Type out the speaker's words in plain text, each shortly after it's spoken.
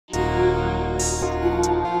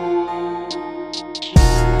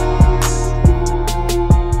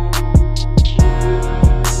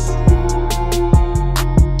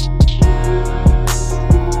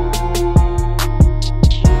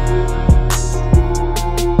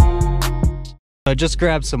I just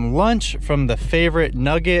grabbed some lunch from the favorite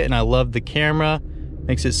Nugget, and I love the camera.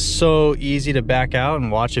 Makes it so easy to back out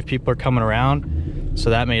and watch if people are coming around. So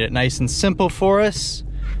that made it nice and simple for us.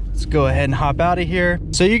 Let's go ahead and hop out of here.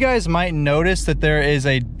 So you guys might notice that there is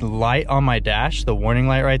a light on my dash, the warning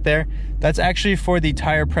light right there. That's actually for the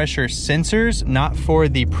tire pressure sensors, not for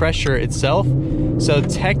the pressure itself. So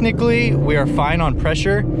technically we are fine on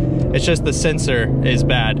pressure. It's just the sensor is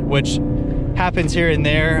bad, which happens here and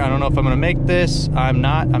there. I don't know if I'm gonna make this. I'm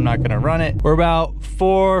not gonna run it. We're about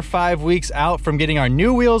 4 or 5 weeks out from getting our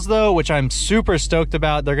new wheels though, which I'm super stoked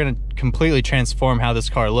about. They're gonna completely transform how this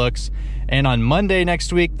car looks. And on Monday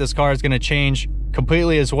next week, this car is gonna change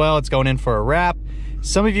completely as well. It's going in for a wrap.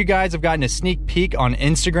 Some of you guys have gotten a sneak peek on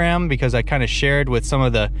Instagram because I kind of shared with some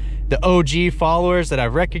of the OG followers that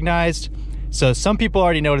I've recognized. So some people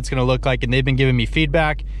already know what it's gonna look like, and they've been giving me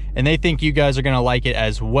feedback, and they think you guys are gonna like it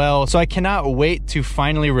as well. So I cannot wait to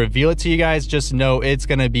finally reveal it to you guys. Just know it's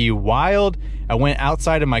gonna be wild. I went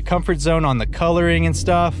outside of my comfort zone on the coloring and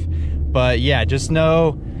stuff. But yeah, just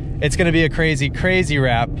know it's gonna be a crazy, crazy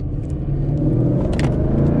wrap.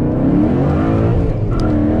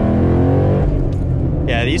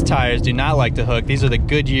 Yeah, these tires do not like to hook. These are the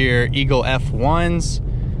Goodyear Eagle F1s.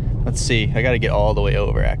 Let's see, I gotta get all the way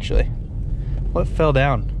over actually. What fell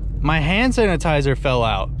down? My hand sanitizer fell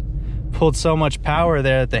out. Pulled so much power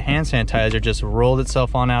there that the hand sanitizer just rolled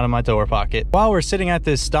itself on out of my door pocket. While we're sitting at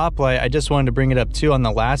this stoplight, I just wanted to bring it up too. On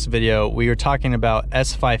the last video, we were talking about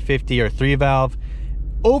S550 or 3-valve.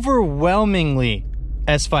 Overwhelmingly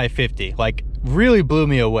S550, like really blew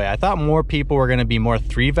me away. I thought more people were gonna be more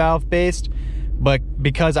 3-valve based, but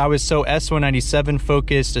because I was so S197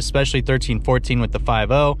 focused, especially 1314 with the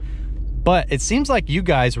 5.0, but it seems like you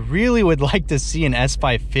guys really would like to see an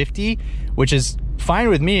S550, which is fine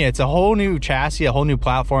with me. It's a whole new chassis, a whole new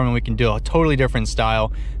platform, and we can do a totally different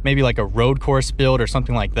style, maybe like a road course build or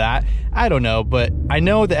something like that. I don't know, but I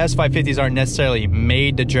know the S550s aren't necessarily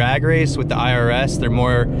made to drag race with the IRS.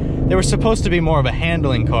 They were supposed to be more of a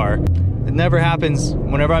handling car. It never happens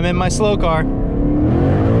whenever I'm in my slow car.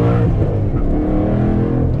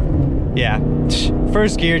 Yeah,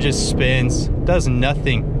 first gear just spins, does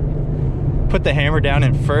nothing. Put the hammer down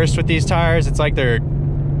in first with these tires, it's like they're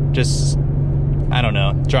just, I don't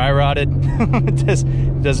know, dry rotted.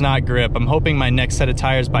 It does not grip. I'm hoping my next set of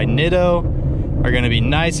tires by Nitto are gonna be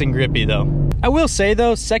nice and grippy though. I will say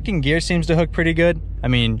though, second gear seems to hook pretty good. I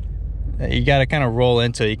mean, you gotta kind of roll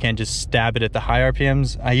into it. You can't just stab it at the high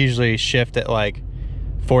RPMs. I usually shift at like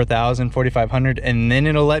 4,000, 4,500, and then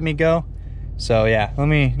it'll let me go. So yeah, let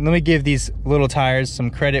me give these little tires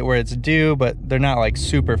some credit where it's due, but they're not like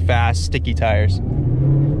super fast, sticky tires.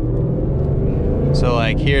 So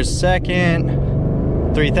like here's second,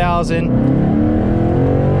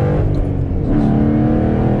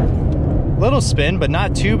 3,000. Little spin, but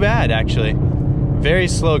not too bad actually. Very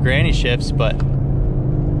slow granny shifts, but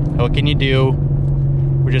what can you do?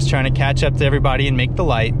 We're just trying to catch up to everybody and make the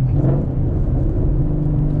light.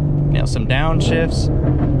 Nail some downshifts.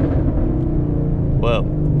 Whoa,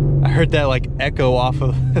 I heard that like echo off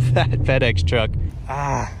of that FedEx truck.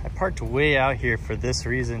 I parked way out here for this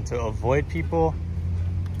reason, to avoid people,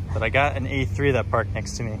 but I got an A3 that parked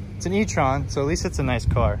next to me. It's an e-tron, so at least it's a nice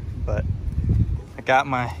car, but I got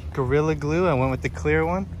my Gorilla Glue. I went with the clear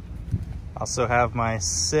one. Also have my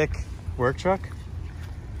sick work truck,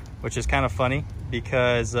 which is kind of funny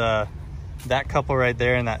because that couple right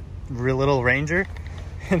there and that little Ranger,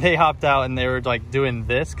 they hopped out and they were like doing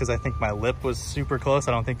this because I think my lip was super close.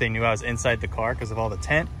 I don't think they knew I was inside the car because of all the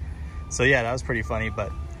tent. So yeah, that was pretty funny,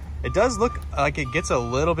 but it does look like it gets a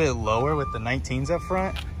little bit lower with the 19s up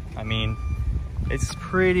front. I mean, it's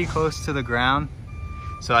pretty close to the ground.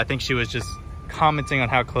 So I think she was just commenting on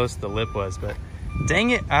how close the lip was, but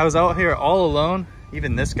dang it, I was out here all alone.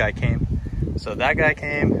 Even this guy came. So that guy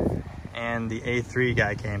came and the A3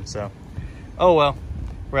 guy came, so oh well.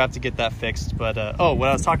 We're gonna have to get that fixed. But oh, what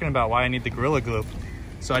I was talking about, why I need the Gorilla Glue.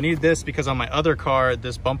 So I need this because on my other car,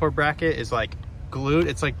 this bumper bracket is like glued.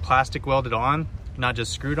 It's like plastic welded on, not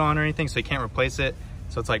just screwed on or anything, so you can't replace it.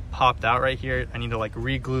 So it's like popped out right here. I need to like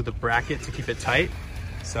re-glue the bracket to keep it tight.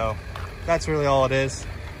 So that's really all it is.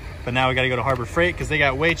 But now we gotta go to Harbor Freight because they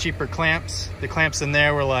got way cheaper clamps. The clamps in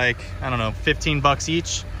there were like, I don't know, 15 bucks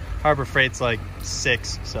each. Harbor Freight's like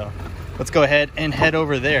 6, so let's go ahead and head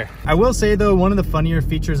over there. I will say though, one of the funnier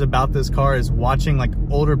features about this car is watching like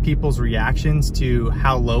older people's reactions to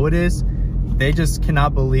how low it is. They just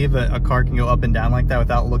cannot believe that a car can go up and down like that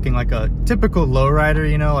without looking like a typical lowrider,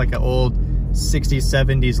 you know, like an old 60s,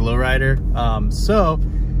 70s lowrider. So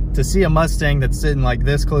to see a Mustang that's sitting like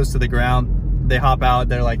this close to the ground, they hop out.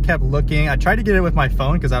 They're like kept looking. I tried to get it with my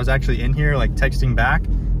phone because I was actually in here like texting back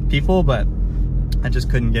people, but I just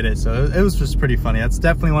couldn't get it. So it was just pretty funny. That's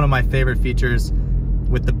definitely one of my favorite features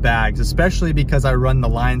with the bags, especially because I run the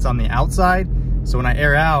lines on the outside. So when I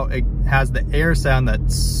air out, it has the air sound,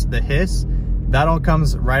 that's the hiss. That all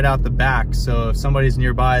comes right out the back. So if somebody's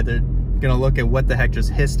nearby, they're gonna look at what the heck just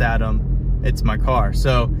hissed at them. It's my car.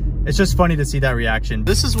 So it's just funny to see that reaction.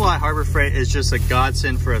 This is why Harbor Freight is just a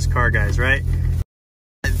godsend for us car guys, right?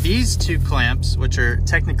 These two clamps, which are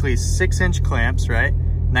technically 6-inch clamps, right?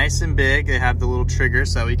 Nice and big. They have the little trigger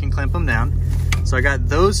so we can clamp them down. So I got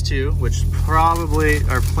those two, which probably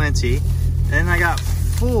are plenty. And I got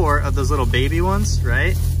 4 of those little baby ones,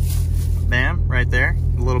 right? Bam, right there.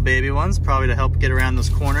 The little baby ones, probably to help get around those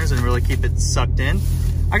corners and really keep it sucked in.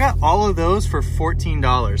 I got all of those for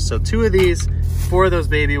 $14. So 2 of these, 4 of those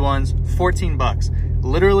baby ones, 14 bucks.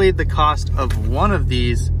 Literally the cost of one of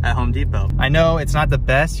these at Home Depot. I know it's not the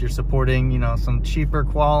best. You're supporting, you know, some cheaper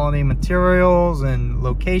quality materials and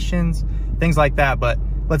locations, things like that. But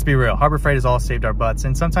let's be real, Harbor Freight has all saved our butts.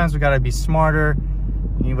 And sometimes we gotta be smarter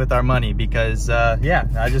with our money because yeah,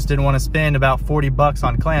 I just didn't want to spend about 40 bucks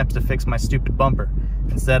on clamps to fix my stupid bumper.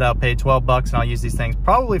 Instead, I'll pay 12 bucks and I'll use these things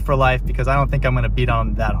probably for life because I don't think I'm gonna beat on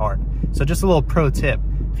them that hard. So just a little pro tip.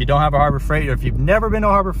 If you don't have a Harbor Freight, or if you've never been to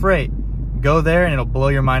a Harbor Freight, go there and it'll blow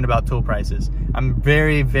your mind about tool prices. I'm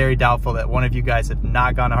very, very doubtful that one of you guys have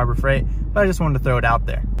not gone to Harbor Freight, but I just wanted to throw it out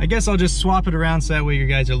there. I guess I'll just swap it around so that way you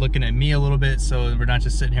guys are looking at me a little bit so we're not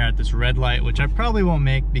just sitting here at this red light, which I probably won't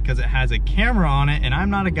make because it has a camera on it and I'm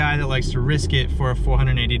not a guy that likes to risk it for a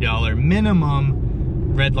 $480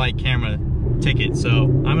 minimum red light camera ticket. So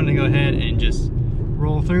I'm gonna go ahead and just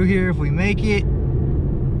roll through here. If we make it,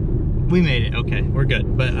 we made it, okay, we're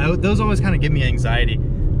good. But those always kind of give me anxiety.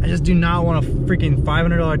 I just do not want a freaking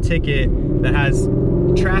 $500 ticket that has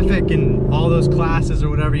traffic and all those classes or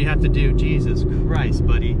whatever you have to do. Jesus Christ,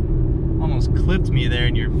 buddy. Almost clipped me there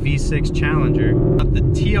in your V6 Challenger. The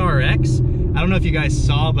TRX, I don't know if you guys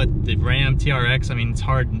saw, but the Ram TRX, I mean, it's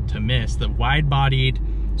hard to miss. The wide-bodied,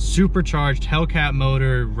 supercharged Hellcat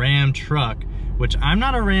motor Ram truck, which I'm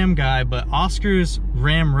not a Ram guy, but Oscar's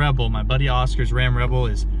Ram Rebel, my buddy Oscar's Ram Rebel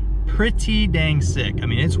is pretty dang sick. I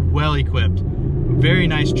mean, it's well equipped. Very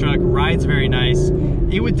nice truck, rides very nice.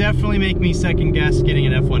 It would definitely make me second guess getting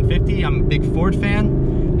an F-150. I'm a big Ford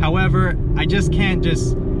fan. However, I just can't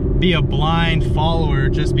just be a blind follower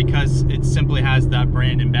just because it simply has that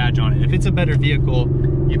brand and badge on it. If it's a better vehicle,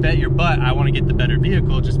 you bet your butt I want to get the better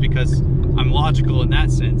vehicle just because I'm logical in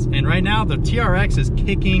that sense. And right now, the TRX is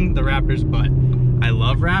kicking the Raptor's butt. I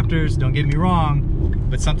love Raptors, don't get me wrong,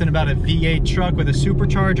 but something about a V8 truck with a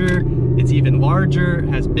supercharger, it's even larger,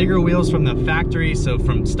 has bigger wheels from the factory, so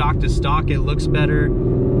from stock to stock it looks better,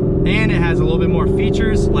 and it has a little bit more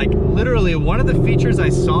features. Like literally one of the features I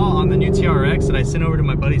saw on the new TRX that I sent over to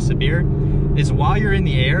my buddy Sabir is while you're in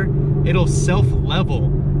the air, it'll self-level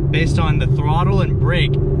based on the throttle and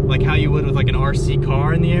brake, like how you would with like an RC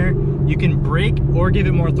car in the air. You can brake or give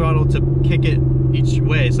it more throttle to kick it each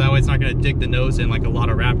way, so that way it's not gonna dig the nose in like a lot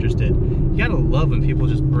of Raptors did. You gotta love when people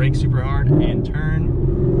just brake super hard and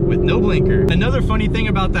turn with no blinker. Another funny thing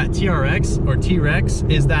about that TRX or T-Rex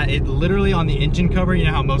is that it literally on the engine cover, you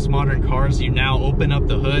know how most modern cars, you now open up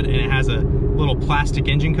the hood and it has a little plastic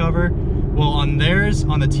engine cover? Well, on theirs,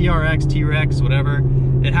 on the TRX, T-Rex, whatever,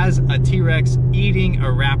 it has a T-Rex eating a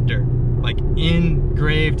Raptor, like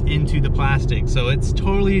engraved into the plastic. So it's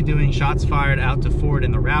totally doing shots fired out to Ford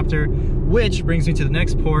and the Raptor, which brings me to the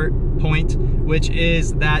next point, which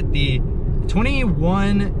is that the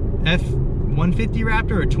 21 F-150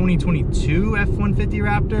 Raptor or 2022 F-150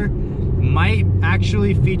 Raptor might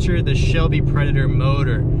actually feature the Shelby Predator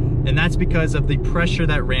motor. And that's because of the pressure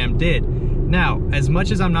that Ram did. Now, as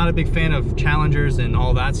much as I'm not a big fan of Challengers and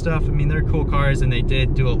all that stuff, I mean, they're cool cars and they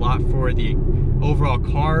did do a lot for the overall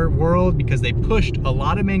car world because they pushed a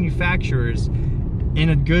lot of manufacturers in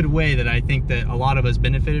a good way that I think that a lot of us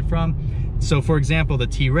benefited from. So for example, the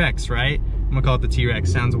T-Rex, right? I'm gonna call it the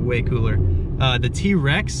T-Rex, sounds way cooler. The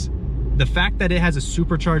T-Rex, the fact that it has a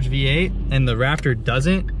supercharged V8 and the Raptor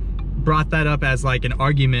doesn't, brought that up as like an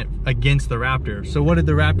argument against the Raptor. So what did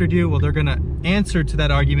the Raptor do? Well, they're gonna answer to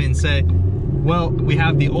that argument and say, well, we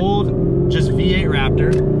have the old just V8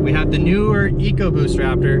 Raptor, we have the newer EcoBoost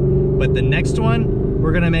Raptor, but the next one,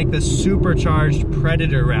 we're gonna make the supercharged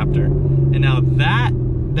Predator Raptor. And now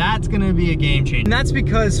that's gonna be a game changer. And that's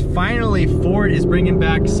because finally Ford is bringing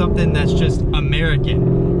back something that's just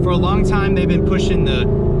American. For a long time, they've been pushing the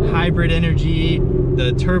hybrid energy,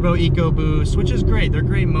 the turbo EcoBoost, which is great. They're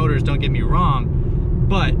great motors, don't get me wrong.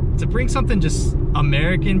 But to bring something just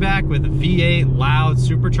American back with a V8 loud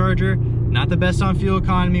supercharger, Not the best on fuel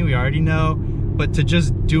economy, we already know, but to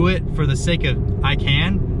just do it for the sake of I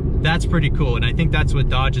can, that's pretty cool. And I think that's what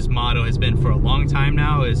Dodge's motto has been for a long time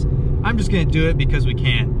now, is I'm just gonna do it because we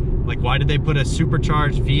can. Like, why did they put a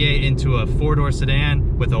supercharged V8 into a 4-door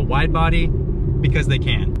sedan with a wide body? Because they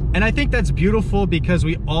can. And I think that's beautiful because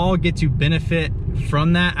we all get to benefit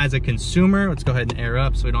from that as a consumer. Let's go ahead and air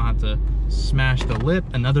up so we don't have to smash the lip.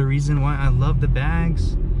 Another reason why I love the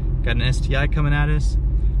bags. Got an STI coming at us.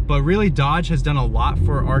 But really, Dodge has done a lot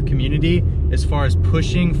for our community as far as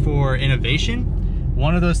pushing for innovation.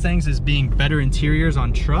 One of those things is being better interiors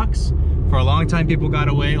on trucks. For a long time, people got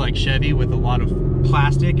away, like Chevy, with a lot of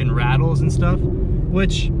plastic and rattles and stuff,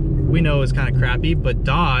 which we know is kind of crappy, but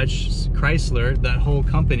Dodge, Chrysler, that whole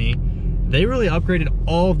company, they really upgraded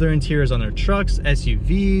all of their interiors on their trucks,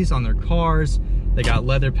 SUVs, on their cars. They got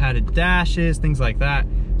leather padded dashes, things like that.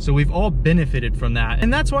 So we've all benefited from that.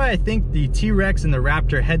 And that's why I think the T-Rex and the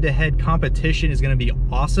Raptor head-to-head competition is gonna be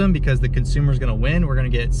awesome, because the consumer's gonna win. We're gonna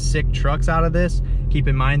get sick trucks out of this. Keep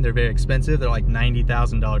in mind, they're very expensive. They're like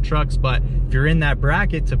 $90,000 trucks, but if you're in that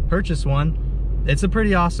bracket to purchase one, it's a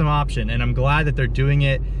pretty awesome option. And I'm glad that they're doing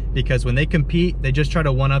it, because when they compete, they just try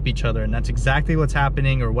to one-up each other. And that's exactly what's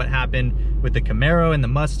happening, or what happened with the Camaro and the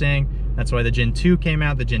Mustang. That's why the Gen 2 came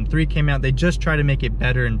out, the Gen 3 came out. They just try to make it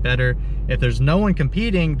better and better. If there's no one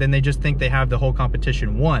competing, then they just think they have the whole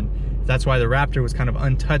competition won. That's why the Raptor was kind of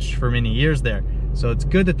untouched for many years there. So it's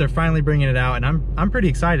good that they're finally bringing it out, and I'm pretty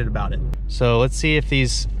excited about it. So let's see if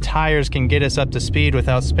these tires can get us up to speed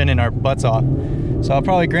without spinning our butts off. So I'll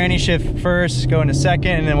probably granny shift first, go into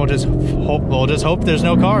second, and then we'll just hope there's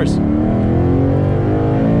no cars.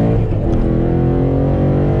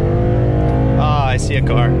 Ah, I see a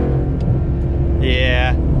car.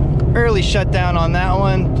 Yeah, early shutdown on that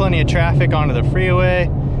one. Plenty of traffic onto the freeway.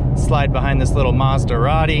 Slide behind this little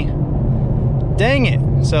Maserati. Dang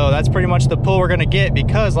it. So that's pretty much the pull we're gonna get,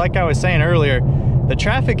 because like I was saying earlier, the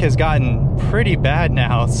traffic has gotten pretty bad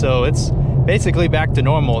now. So it's basically back to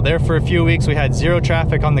normal. There for a few weeks, we had zero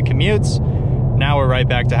traffic on the commutes. Now we're right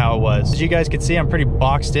back to how it was. As you guys can see, I'm pretty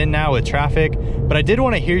boxed in now with traffic, but I did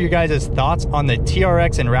want to hear you guys' thoughts on the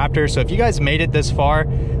TRX and Raptor. So if you guys made it this far,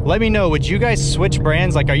 let me know, would you guys switch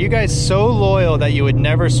brands? Like, are you guys so loyal that you would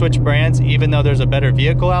never switch brands even though there's a better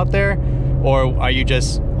vehicle out there? Or are you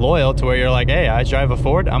just loyal to where you're like, hey, I drive a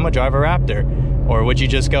Ford, I'm gonna drive a Raptor? Or would you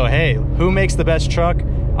just go, hey, who makes the best truck?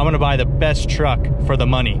 I'm gonna buy the best truck for the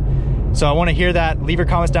money. So I wanna hear that. Leave your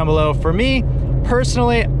comments down below. For me,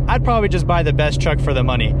 personally, I'd probably just buy the best truck for the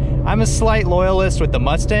money. I'm a slight loyalist with the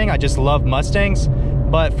Mustang. I just love Mustangs.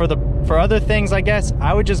 But for other things, I guess,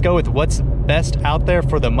 I would just go with what's best out there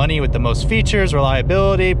for the money, with the most features,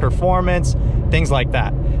 reliability, performance, things like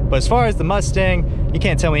that. But as far as the Mustang, you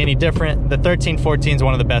can't tell me any different. The 1314 is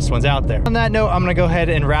one of the best ones out there. On that note, I'm gonna go ahead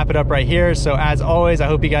and wrap it up right here. So as always, I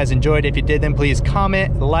hope you guys enjoyed. If you did, then please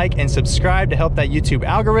comment, like, and subscribe to help that YouTube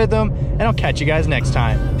algorithm, and I'll catch you guys next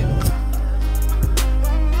time.